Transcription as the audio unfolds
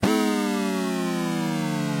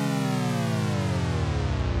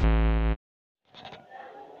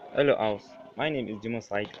Hello, house. My name is Jimo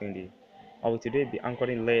Said Kende. I will today be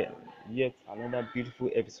anchoring yet another beautiful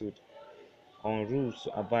episode on rules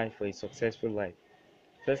to abide for a successful life.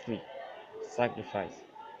 Firstly, sacrifice.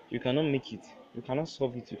 You cannot make it, you cannot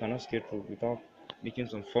solve it, you cannot scale through without making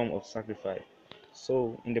some form of sacrifice.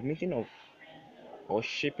 So, in the making of or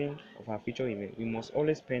shaping of our future event, we must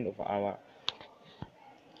always spend of our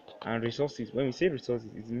and resources. When we say resources,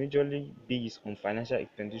 it's majorly based on financial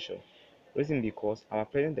expenditure. Reason because our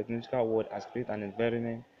present technological world has created an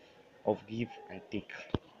environment of give and take.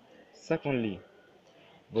 Secondly,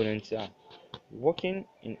 volunteer. Working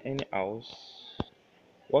in any house,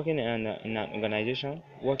 working in an organization,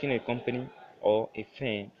 working in a company or a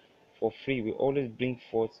firm for free will always bring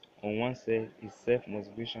forth on oneself is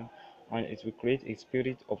self-motivation, and it will create a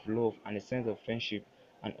spirit of love and a sense of friendship,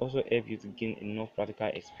 and also help you to gain enough practical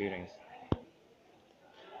experience.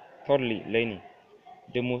 Thirdly, learning.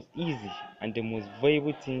 The most easy and the most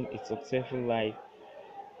valuable thing a successful life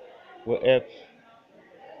will help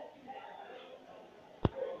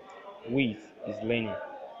with is learning.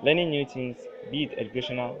 Learning new things, be it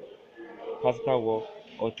educational, practical work,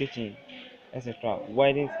 or teaching, etc.,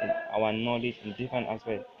 widens our knowledge in different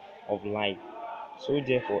aspects of life. So,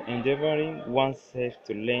 therefore, endeavoring oneself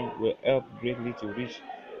to learn will help greatly to reach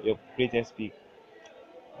your greatest peak.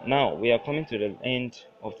 Now, we are coming to the end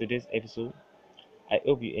of today's episode. I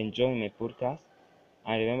hope you enjoy my podcast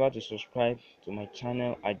and remember to subscribe to my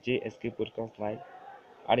channel at JSK Podcast Live.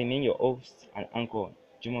 I remain your host and anchor,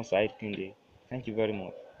 Juma Said Kinde. Thank you very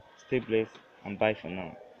much. Stay blessed and bye for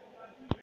now.